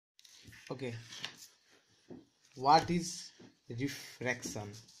Okay, what is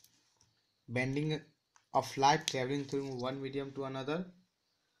refraction? Bending of light traveling through one medium to another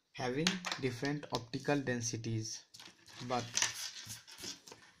having different optical densities. But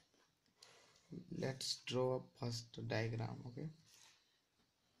let's draw a first diagram. Okay,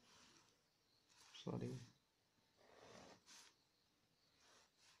 sorry.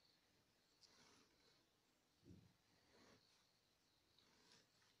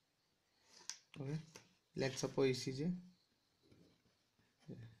 Okay, let's suppose this is a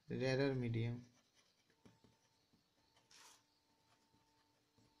rarer medium.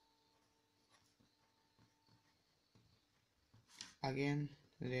 Again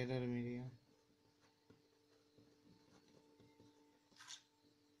rarer medium.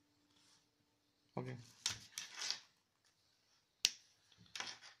 Okay,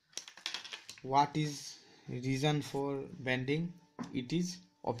 what is reason for bending? It is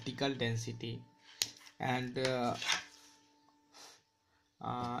optical density. And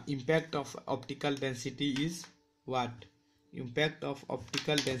impact of optical density is what? Impact of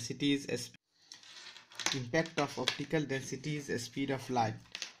optical density is speed of light.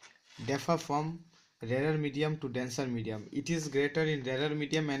 Differ from rarer medium to denser medium. It is greater in rarer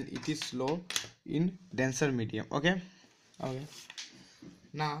medium and it is slow in denser medium. Okay.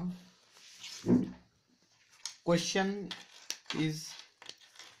 Now question is,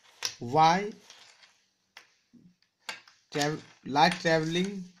 why light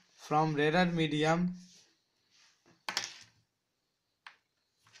traveling from rarer medium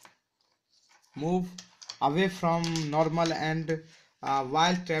move away from normal, and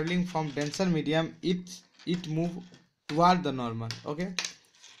while traveling from denser medium it move toward the normal? Okay,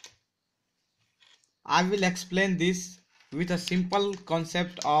 I will explain this with a simple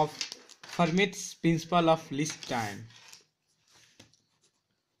concept of Fermat's principle of least time.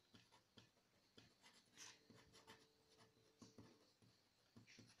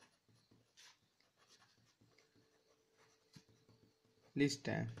 Least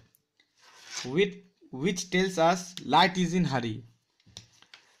time, which tells us light is in hurry.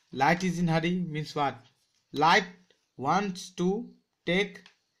 Light is in hurry means what? Light wants to take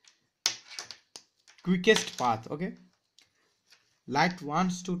quickest path. Okay, light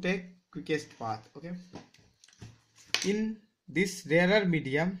wants to take quickest path. Okay, in this rarer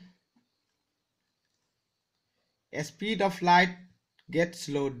medium, a speed of light gets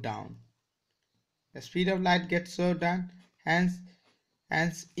slowed down. The speed of light gets slowed down. Hence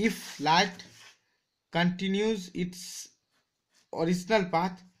if light continues its original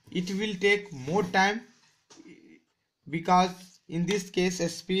path, it will take more time, because in this case a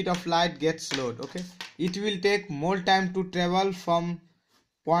speed of light gets slowed. Okay, it will take more time to travel from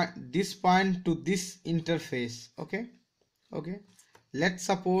this point to this interface. Okay, let's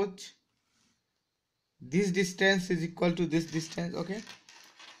suppose this distance is equal to this distance. Okay,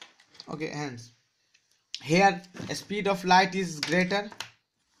 hence here a speed of light is greater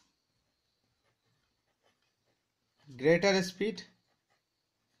speed,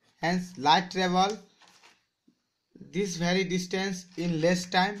 hence light travel this very distance in less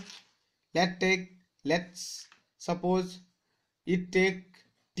time. Let's suppose it take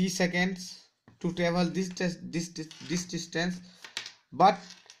t seconds to travel this distance, but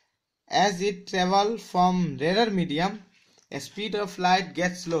as it travel from rarer medium, a speed of light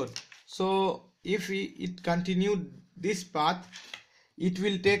gets slowed. So if it continue this path, it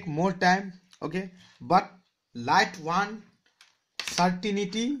will take more time. Okay, but light want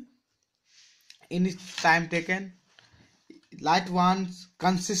certainty in its time taken. Light wants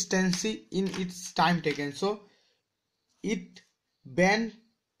consistency in its time taken, so it bend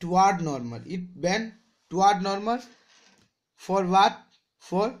toward normal. For what?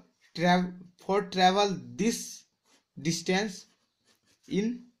 For travel this distance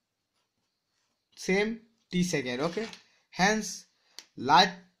in same t second. Okay, hence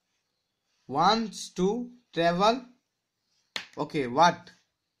light wants to travel what?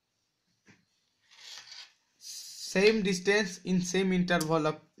 Same distance in same interval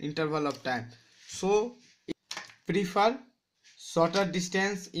of time. So it prefer shorter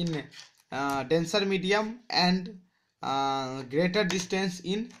distance in denser medium and greater distance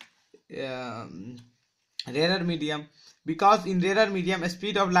in rarer medium, because in rarer medium a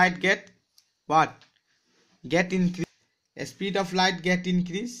speed of light get increase. A speed of light get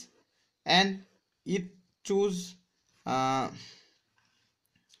increase, and it choose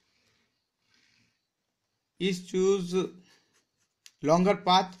longer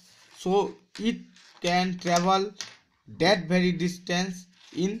path, so it can travel that very distance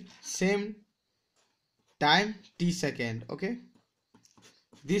in same time t second. Okay,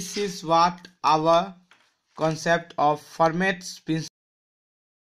 This is what our concept of fermat